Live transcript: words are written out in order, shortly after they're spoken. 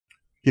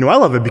I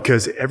love it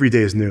because every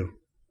day is new.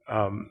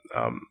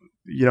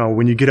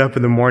 When you get up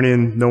in the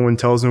morning, no one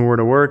tells me where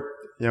to work.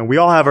 We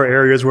all have our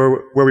areas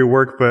where we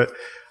work, but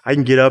I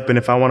can get up, and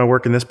if I want to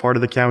work in this part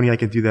of the county, I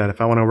can do that.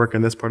 If I want to work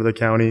in this part of the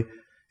county,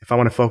 if I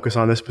want to focus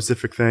on this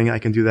specific thing, I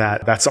can do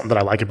that. That's something that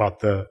I like about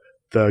the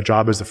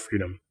job, is the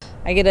freedom.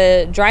 I get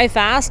to drive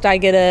fast. I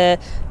get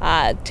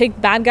to take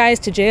bad guys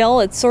to jail.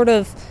 It's sort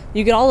of,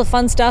 you get all the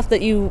fun stuff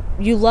that you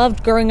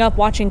loved growing up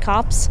watching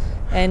cops,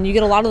 and you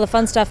get a lot of the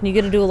fun stuff, and you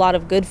get to do a lot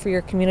of good for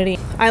your community.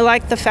 I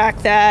like the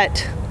fact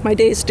that my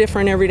day is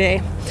different every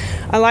day.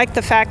 I like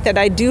the fact that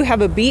I do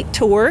have a beat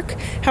to work.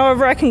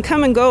 However, I can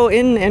come and go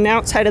in and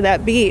outside of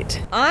that beat.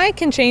 I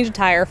can change a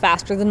tire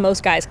faster than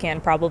most guys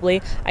can,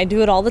 probably. I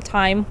do it all the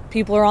time.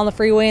 People are on the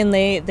freeway and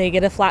they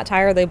get a flat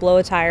tire, they blow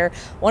a tire.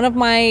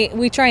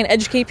 We try and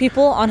educate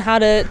people on how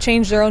to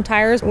change their own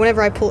tires.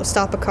 Whenever I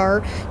stop a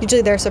car,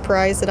 usually they're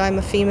surprised that I'm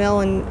a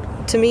female, and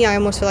to me, I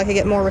almost feel like I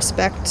get more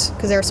respect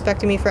because they're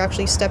respecting me for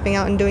actually stepping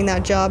out and doing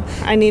that job.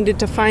 I needed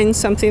to find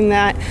something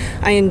that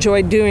I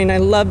enjoyed doing. I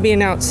love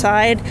being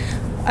outside.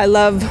 I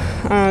love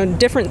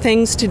different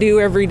things to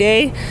do every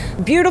day.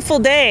 Beautiful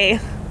day,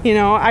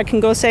 I can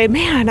go say,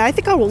 man, I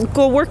think I will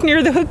go work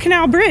near the Hood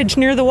Canal Bridge,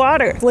 near the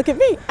water. Look at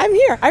me, I'm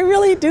here. I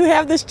really do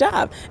have this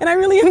job, and I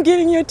really am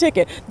giving you a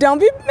ticket. Don't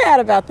be mad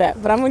about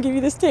that, but I'm gonna give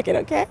you this ticket,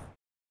 okay?